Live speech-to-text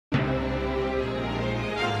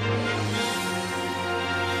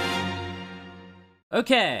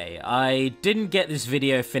Okay, I didn't get this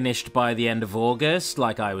video finished by the end of August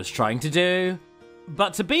like I was trying to do,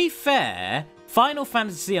 but to be fair, Final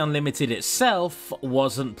Fantasy Unlimited itself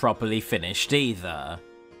wasn't properly finished either.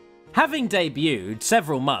 Having debuted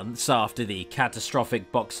several months after the catastrophic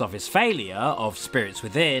box office failure of Spirits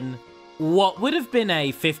Within, what would have been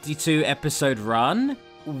a 52 episode run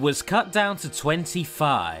was cut down to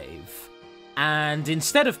 25. And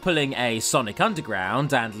instead of pulling a Sonic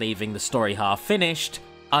Underground and leaving the story half finished,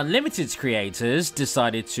 Unlimited's creators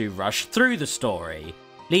decided to rush through the story,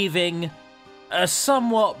 leaving a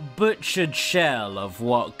somewhat butchered shell of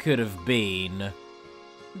what could have been.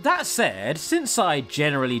 That said, since I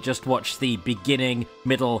generally just watch the beginning,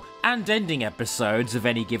 middle, and ending episodes of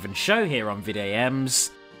any given show here on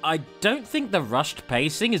VidAMs, I don't think the rushed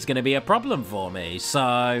pacing is going to be a problem for me,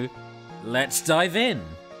 so let's dive in.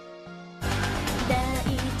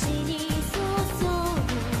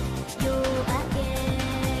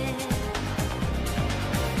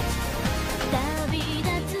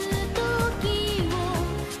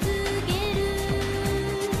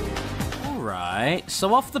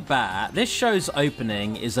 So off the bat, this show's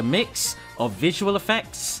opening is a mix of visual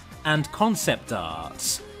effects and concept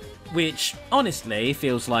art, which honestly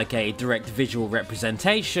feels like a direct visual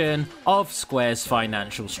representation of Square's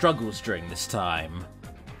financial struggles during this time.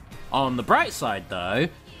 On the bright side though,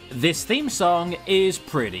 this theme song is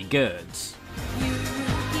pretty good.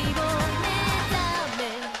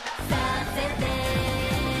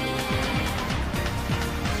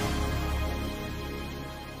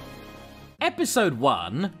 Episode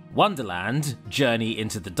 1, Wonderland, Journey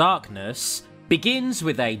into the Darkness, begins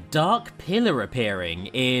with a dark pillar appearing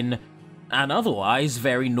in an otherwise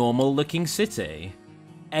very normal looking city.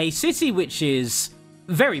 A city which is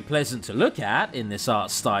very pleasant to look at in this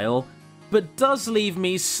art style, but does leave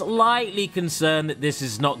me slightly concerned that this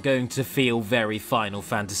is not going to feel very Final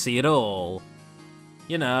Fantasy at all.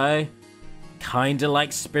 You know, kinda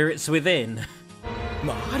like Spirits Within.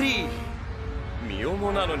 Mari! 身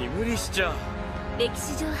重なのに無理しちゃ。歴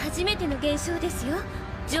史上初めての現象ですよ、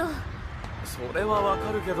ジョー。それはわ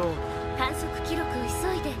かるけど。観測記録を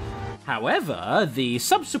急いで。However, the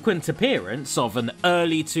subsequent appearance of an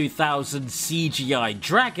early 2000s CGI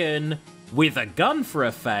dragon with a gun for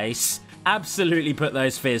a face absolutely put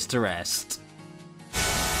those fears to rest.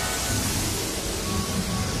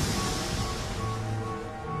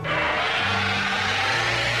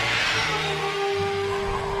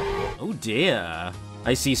 Oh dear,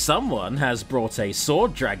 I see someone has brought a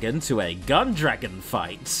sword dragon to a gun dragon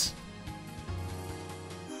fight.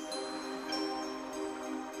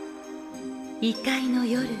 異界の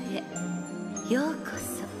夜へようこ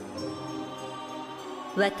そ。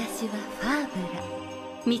私はファーブラ、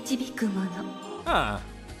導く者。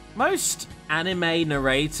Most anime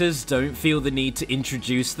narrators don't feel the need to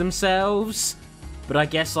introduce themselves, but I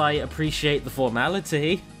guess I appreciate the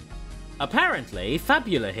formality. Apparently,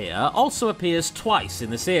 Fabula here also appears twice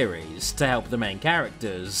in the series to help the main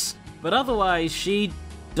characters, but otherwise she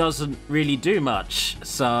doesn't really do much,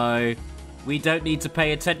 so we don't need to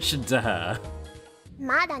pay attention to her.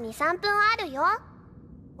 まだ2、3分あるよ。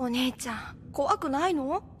お姉ちゃん、怖くない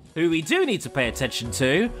の? Who we do need to pay attention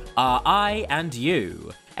to are I and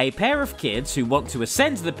You, a pair of kids who want to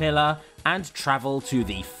ascend the pillar and travel to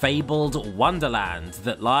the fabled Wonderland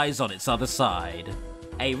that lies on its other side.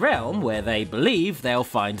 A realm where they believe they'll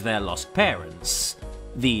find their lost parents,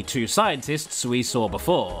 the two scientists we saw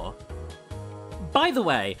before. By the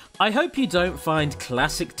way, I hope you don't find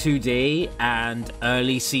classic 2D and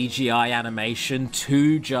early CGI animation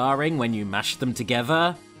too jarring when you mash them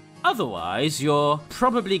together. Otherwise, you're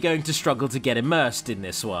probably going to struggle to get immersed in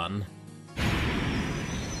this one.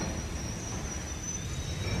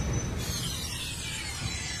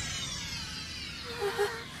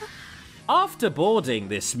 After boarding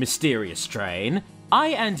this mysterious train, I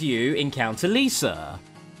and You encounter Lisa,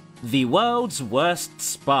 the world's worst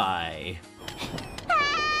spy.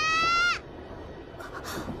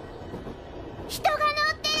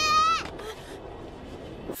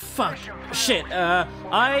 Fuck. Shit,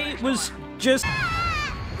 I was just...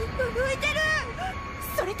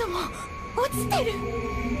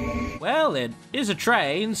 Well, it is a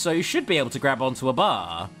train, so you should be able to grab onto a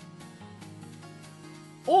bar.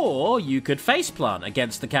 Or you could faceplant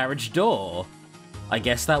against the carriage door. I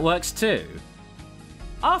guess that works too.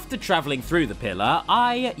 After travelling through the pillar,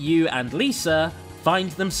 I, You and Lisa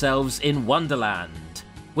find themselves in Wonderland,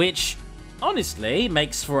 which honestly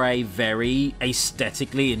makes for a very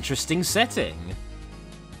aesthetically interesting setting.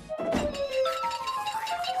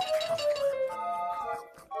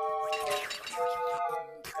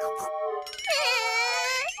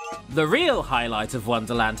 The real highlight of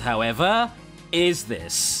Wonderland, however, is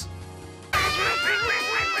this.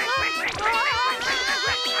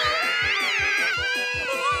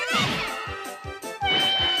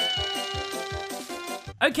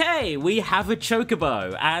 Okay, we have a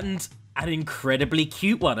chocobo, and an incredibly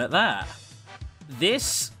cute one at that.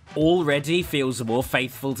 This already feels more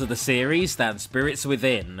faithful to the series than Spirits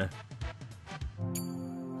Within.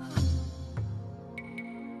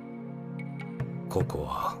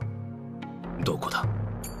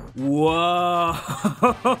 Whoa!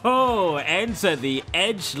 Enter the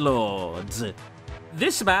Edgelord.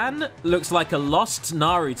 This man looks like a lost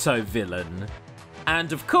Naruto villain.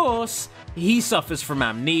 And of course, he suffers from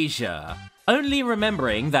amnesia, only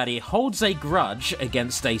remembering that he holds a grudge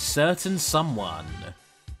against a certain someone.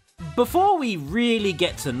 Before we really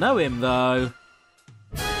get to know him, though...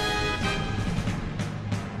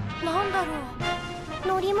 なんだろう、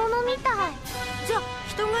乗り物みたい。じゃあ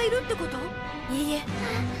人がいるってこと？いいえ、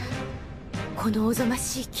このおぞま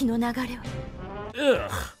しい気の流れは。 Ugh.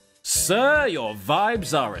 Sir, your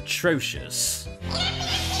vibes are atrocious.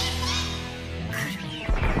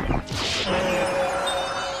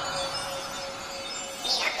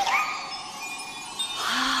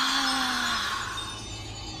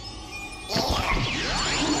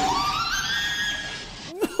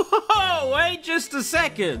 Whoa, wait just a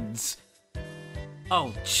second.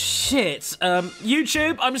 Oh, shit.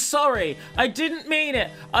 YouTube, I'm sorry. I didn't mean it.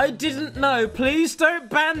 I didn't know. Please don't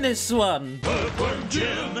ban this one. Earthworm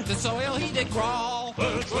Jim. The soil he did crawl.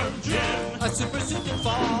 Earthworm Jim. A super suit did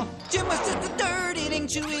fall. Jim was just a dirt-eating,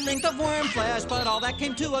 chewy length of worm flesh, but all that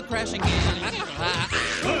came to a crashing end.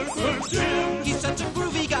 Earthworm Jim. He's such a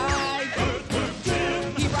groovy guy. Earthworm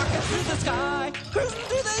Jim. He rockets through the sky, cruising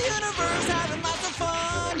through the universe, having lots of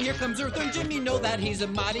fun. Here comes Earthworm Jim. You know that he's a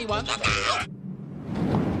mighty one.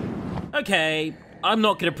 Okay, I'm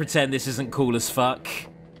not gonna pretend this isn't cool as fuck.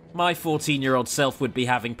 My 14-year-old self would be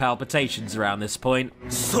having palpitations around this point.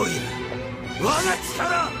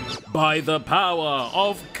 By the power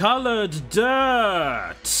of colored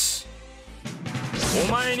dirt!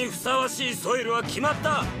 お前にふさわしいソイルは決まっ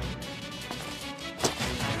た。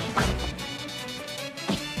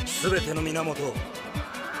すべての源、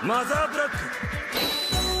マザーブラック。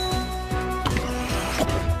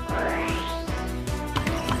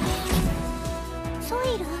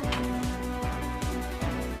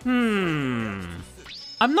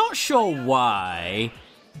 I'm not sure why,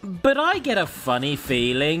 but I get a funny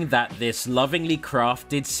feeling that this lovingly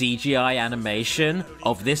crafted CGI animation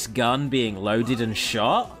of this gun being loaded and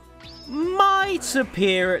shot might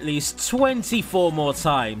appear at least 24 more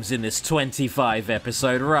times in this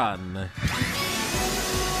 25-episode run.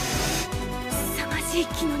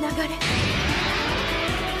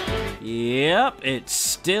 Yep, it's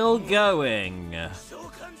still going.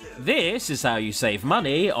 This is how you save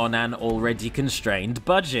money on an already constrained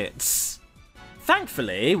budget.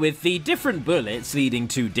 Thankfully, with the different bullets leading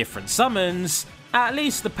to different summons, at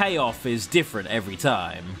least the payoff is different every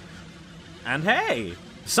time. And hey,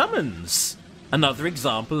 summons! Another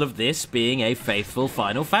example of this being a faithful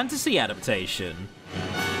Final Fantasy adaptation.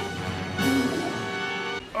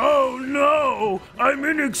 Oh no! I'm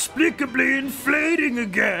inexplicably inflating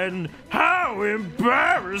again! How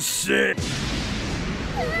embarrassing!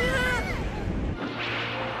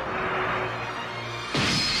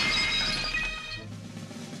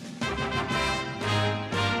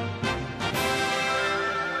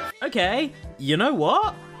 Okay, you know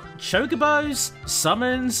what? Chocobos,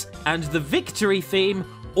 summons, and the victory theme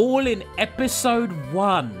all in episode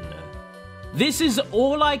 1. This is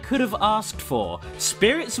all I could have asked for.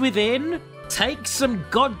 Spirits Within, take some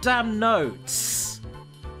goddamn notes.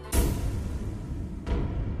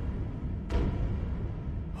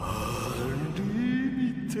 Unlimited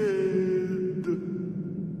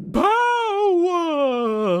power!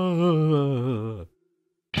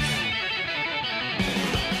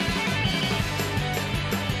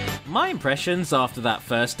 My impressions after that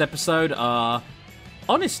first episode are,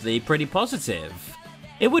 honestly, pretty positive.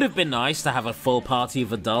 It would have been nice to have a full party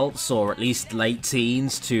of adults, or at least late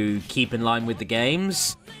teens, to keep in line with the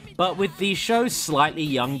games, but with the show's slightly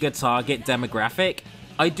younger target demographic,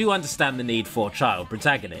 I do understand the need for child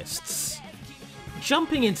protagonists.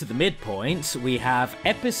 Jumping into the midpoint, we have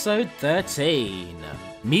episode 13,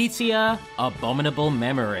 Meteor, Abominable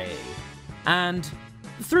Memory, and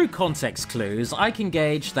through context clues, I can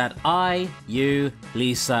gauge that I, you,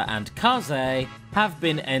 Lisa, and Kaze have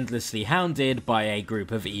been endlessly hounded by a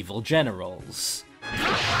group of evil generals.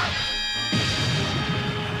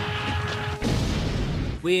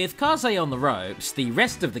 With Kaze on the ropes, the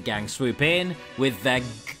rest of the gang swoop in with their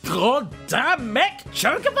goddamn mech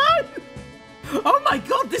chocobo? Oh my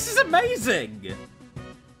god, this is amazing!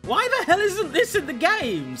 Why the hell isn't this in the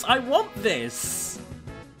games? I want this!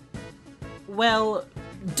 Well,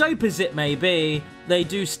 dope as it may be, they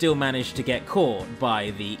do still manage to get caught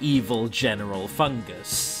by the evil General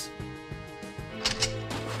Fungus.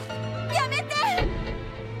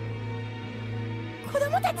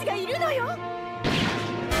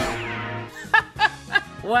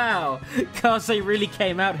 Wow, Kaze really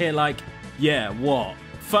came out here like, yeah, what?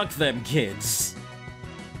 Fuck them kids.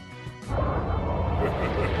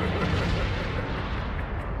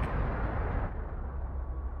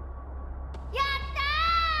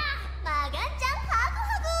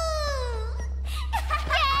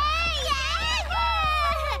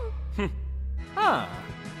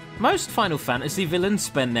 Most Final Fantasy villains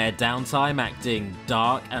spend their downtime acting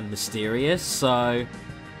dark and mysterious, so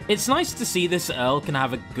it's nice to see this Earl can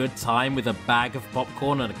have a good time with a bag of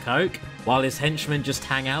popcorn and a Coke, while his henchmen just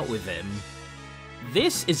hang out with him.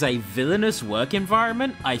 This is a villainous work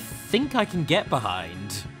environment I think I can get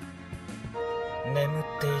behind.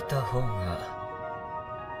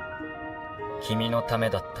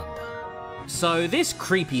 So this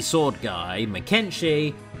creepy sword guy,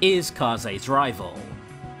 Makenshi, is Kaze's rival.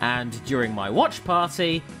 And during my watch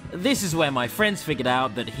party, this is where my friends figured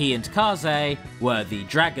out that he and Kaze were the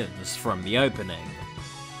dragons from the opening.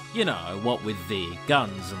 You know, what with the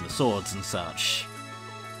guns and the swords and such.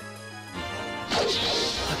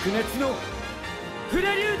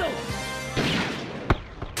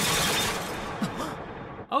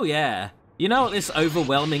 Oh yeah, you know what this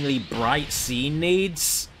overwhelmingly bright scene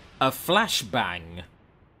needs? A flashbang.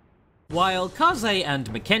 While Kaze and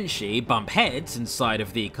Makenshi bump heads inside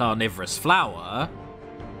of the carnivorous flower,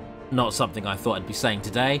 not something I thought I'd be saying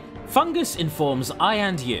today, Fungus informs I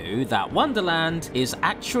and you that Wonderland is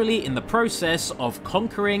actually in the process of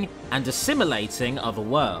conquering and assimilating other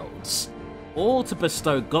worlds, all to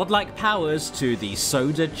bestow godlike powers to the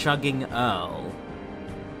soda-chugging Earl.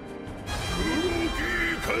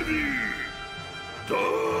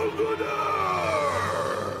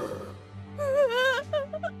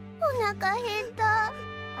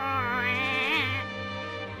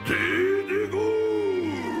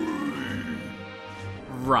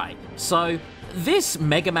 Right, so this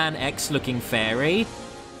Mega Man X looking fairy,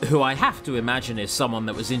 who I have to imagine is someone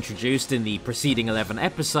that was introduced in the preceding 11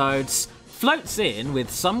 episodes, floats in with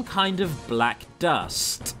some kind of black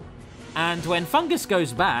dust. And when Fungus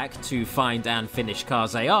goes back to find and finish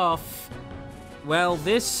Kaze off, well,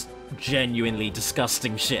 this genuinely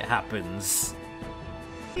disgusting shit happens.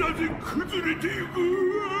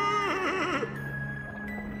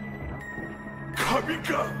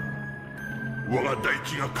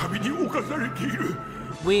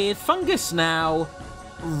 With Fungus now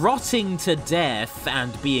rotting to death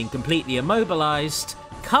and being completely immobilized,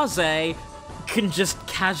 Kaze can just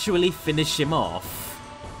casually finish him off.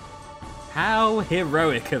 How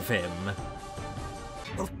heroic of him.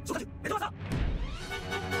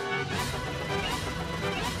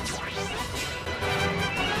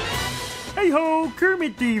 Hey-ho,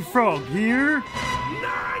 Kermit the Frog here.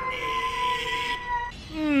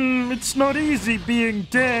 It's not easy being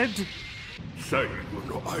dead.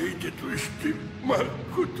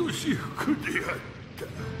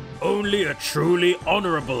 Only a truly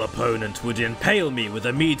honorable opponent would impale me with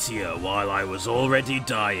a meteor while I was already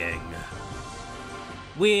dying.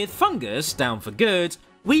 With Fungus down for good,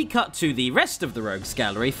 we cut to the rest of the Rogues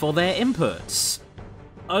Gallery for their inputs,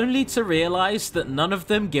 only to realise that none of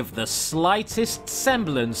them give the slightest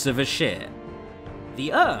semblance of a shit.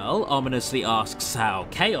 The Earl ominously asks how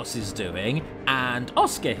Chaos is doing, and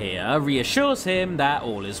Oscar here reassures him that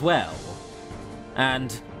all is well.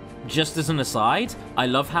 And just as an aside, I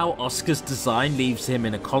love how Oscar's design leaves him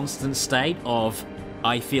in a constant state of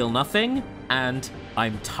I feel nothing and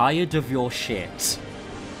I'm tired of your shit.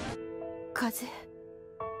 Kaze,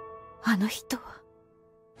 あの人は。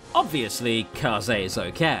 Obviously, Kaze is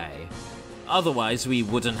okay. Otherwise, we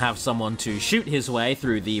wouldn't have someone to shoot his way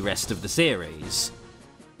through the rest of the series.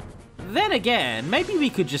 Then again, maybe we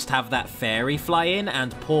could just have that fairy fly in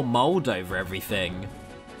and pour mold over everything.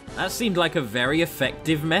 That seemed like a very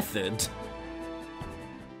effective method.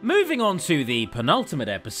 Moving on to the penultimate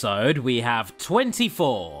episode, we have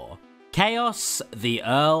 24, Chaos, the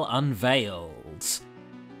Earl Unveiled.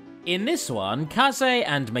 In this one, Kaze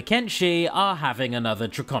and Makenshi are having another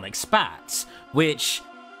draconic spat, which...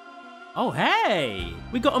 oh hey,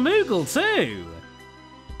 we got a Moogle too!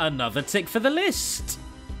 Another tick for the list!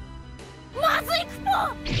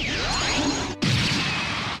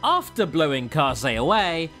 After blowing Kaze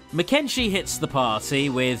away, Mackenzie hits the party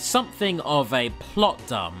with something of a plot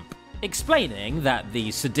dump, explaining that the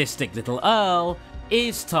sadistic little Earl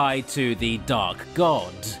is tied to the dark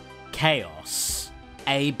god, Chaos,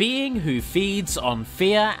 a being who feeds on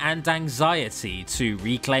fear and anxiety to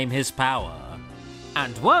reclaim his power.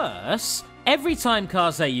 And worse, every time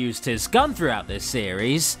Kaze used his gun throughout this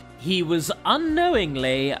series, he was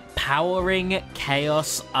unknowingly powering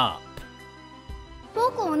Chaos up.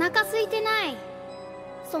 僕お腹空いてない。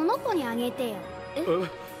その子にあげてよ。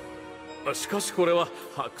しかしこれは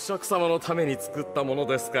伯爵様のために作ったもの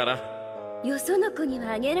ですから。よその子に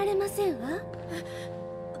はあげられませんわ。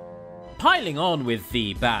Piling on with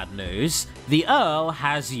the bad news, the Earl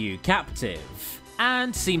has you captive,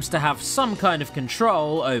 and seems to have some kind of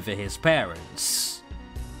control over his parents.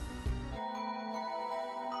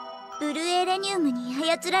 ブルエレニウムに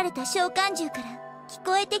操られた召喚獣から聞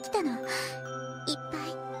こえてきたの。いっぱ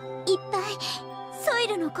いいっぱいソイ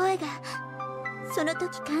ルの声がその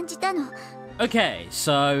時感じたの。 Okay,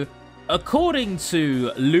 so according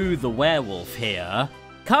to Lou the werewolf here,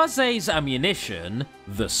 Kaze's ammunition,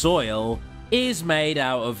 the soil, is made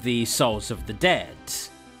out of the souls of the dead.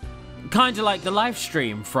 Kinda like the live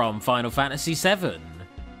stream from Final Fantasy VII,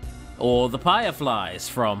 or the fireflies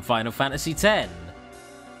from Final Fantasy X,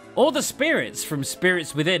 or the spirits from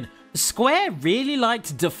Spirits Within. Square really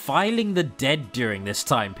liked defiling the dead during this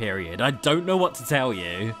time period. I don't know what to tell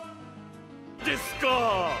you. です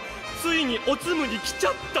か。ついにおつむに来ち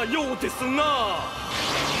ゃったようですな。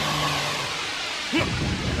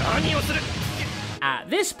何をする。 At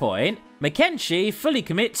this point, Mackenzie fully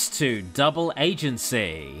commits to double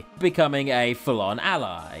agency, becoming a full-on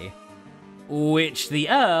ally, which the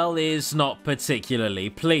Earl is not particularly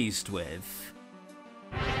pleased with.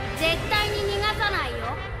 絶対に逃がさないよ。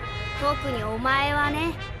特にお前は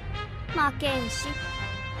ね、マケンシ。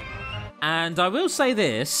 And I will say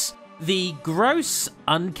this, the gross,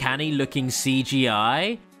 uncanny-looking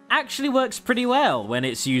CGI actually works pretty well when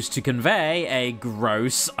it's used to convey a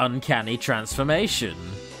gross, uncanny transformation.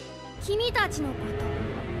 君たちのこ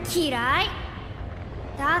と嫌い。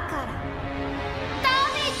だから食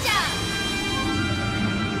べちゃう。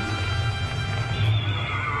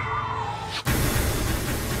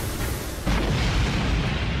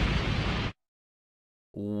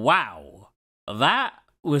 Wow, that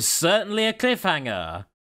was certainly a cliffhanger.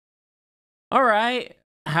 Alright,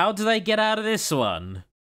 how do they get out of this one?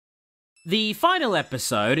 The final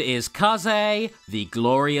episode is Kaze, the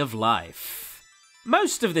Glory of Life.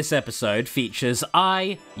 Most of this episode features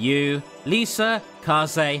I, you, Lisa,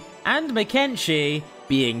 Kaze, and Mackenzie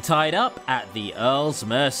being tied up at the Earl's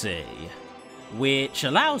mercy, which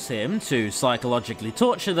allows him to psychologically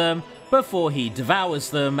torture them before he devours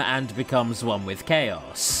them and becomes one with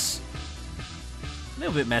Chaos. A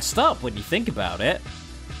little bit messed up when you think about it.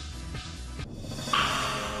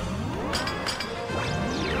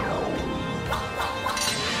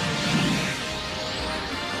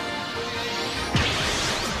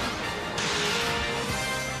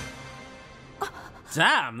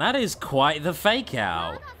 Damn, that is quite the fake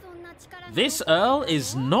out. This Earl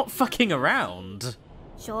is not fucking around.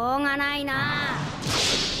 しょうがないな。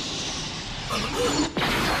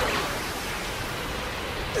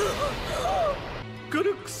 ク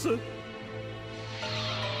ルクス、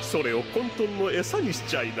それを混沌の餌にし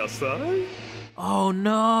ちゃいなさい。 Oh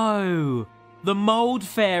no! The mold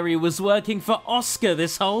fairy was working for Oscar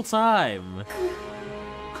this whole time.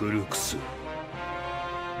 クルクス。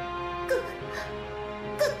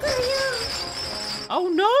 Oh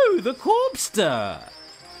no, the corpster!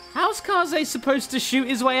 How's Kaze supposed to shoot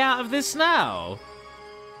his way out of this now?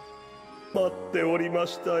 待っておりま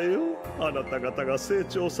したよ。あなた方が成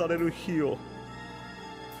長される日を。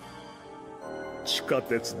地下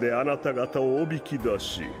鉄であなた方をおびき出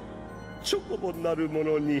し、チョコボなるも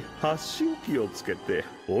のに発信機をつけて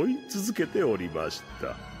追い続けておりまし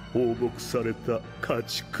た。放牧された家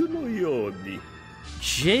畜のように。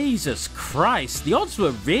 Jesus Christ, the odds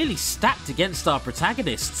were really stacked against our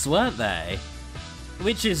protagonists, weren't they?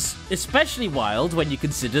 Which is especially wild when you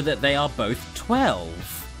consider that they are both 12.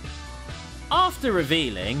 After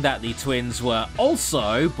revealing that the twins were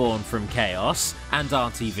also born from Chaos and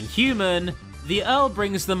aren't even human, the Earl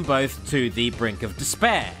brings them both to the brink of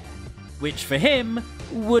despair, which for him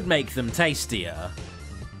would make them tastier.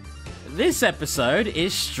 This episode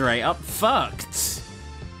is straight up fucked.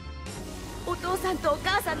 お父さんとお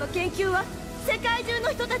母さんの研究は世界中の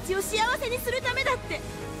人たちを幸せにするためだって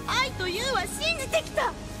愛と優は信じてきた。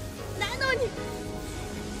なのに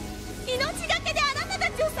命がけであなた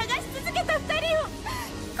たちを探し続けた二人を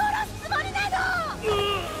殺すつもりなの。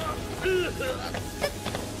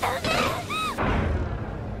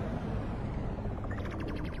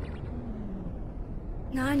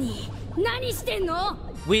何してんの?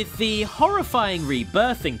 With the horrifying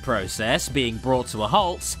rebirthing process being brought to a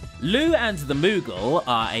halt, Lou and the Moogle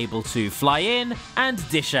are able to fly in and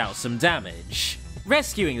dish out some damage,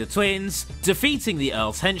 rescuing the twins, defeating the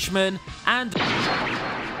Earl's henchmen, and...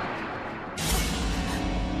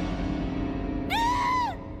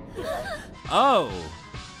 Oh,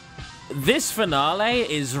 this finale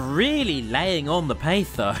is really laying on the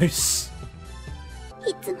pathos.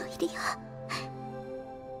 いつもいるよ。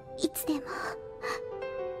いつでも、い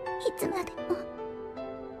つまでも、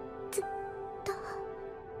ずっと。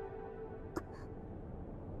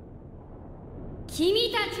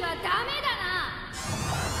君たちはダメだな。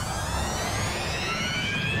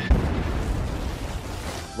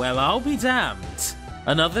Well, I'll be damned.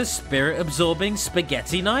 Another spirit-absorbing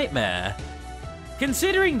spaghetti nightmare.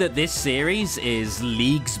 Considering that this series is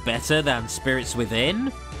leagues better than Spirits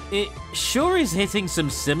Within, it sure is hitting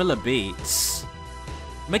some similar beats.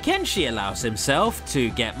 Mackenzie allows himself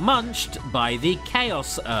to get munched by the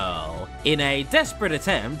Chaos Earl in a desperate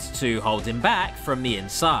attempt to hold him back from the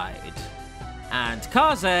inside. And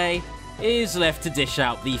Kaze is left to dish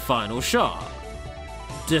out the final shot,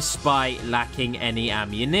 despite lacking any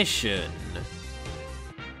ammunition.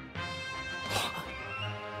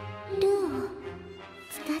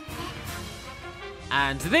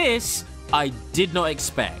 And this, I did not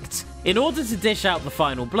expect. In order to dish out the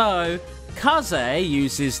final blow, Kaze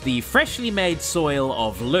uses the freshly made soil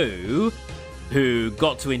of Lou, who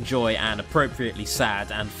got to enjoy an appropriately sad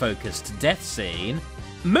and focused death scene,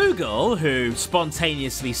 Moogle, who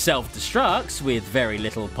spontaneously self-destructs with very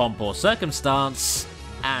little pomp or circumstance,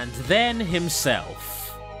 and then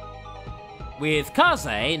himself. With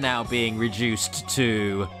Kaze now being reduced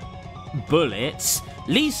to bullets,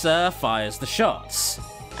 Lisa fires the shots,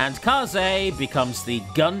 and Kaze becomes the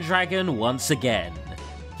gun dragon once again.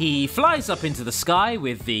 He flies up into the sky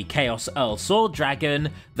with the Chaos Earl Sword Dragon,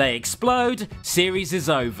 they explode, series is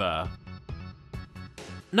over.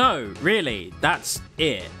 No, really, that's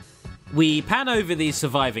it. We pan over the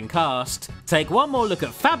surviving cast, take one more look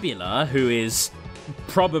at Fabula, who is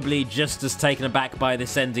probably just as taken aback by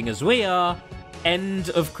this ending as we are. End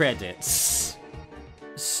of credits.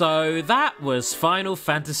 So that was Final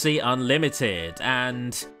Fantasy Unlimited,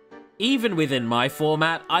 and even within my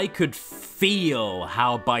format, I could feel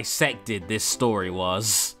how bisected this story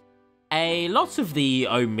was. A lot of the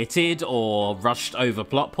omitted or rushed over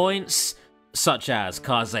plot points, such as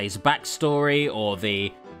Kaze's backstory or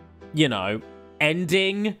the,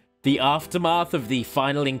 ending, the aftermath of the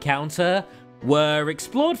final encounter, were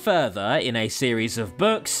explored further in a series of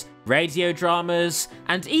books, radio dramas,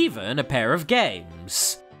 and even a pair of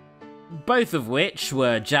games. Both of which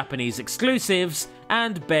were Japanese exclusives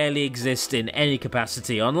and barely exist in any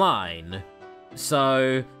capacity online.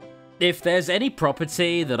 So, if there's any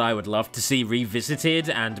property that I would love to see revisited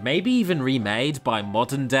and maybe even remade by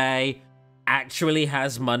modern day, actually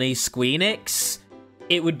has money Squeenix,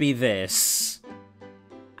 it would be this.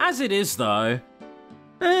 As it is though,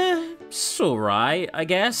 it's alright, I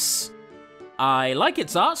guess. I like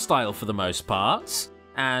its art style for the most part,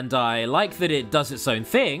 and I like that it does its own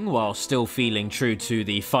thing while still feeling true to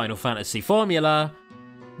the Final Fantasy formula,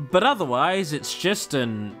 but otherwise it's just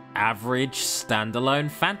an average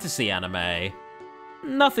standalone fantasy anime.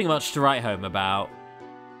 Nothing much to write home about.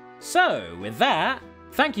 So, with that,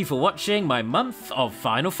 thank you for watching my month of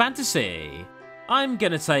Final Fantasy. I'm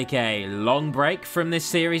gonna take a long break from this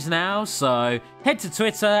series now, so head to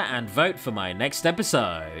Twitter and vote for my next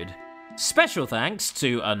episode. Special thanks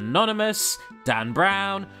to Anonymous, Dan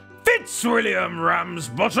Brown, Fitzwilliam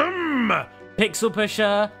Ramsbottom, Pixel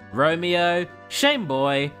Pusher, Romeo,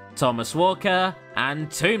 Shameboy, Thomas Walker,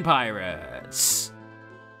 and Toon Pirates.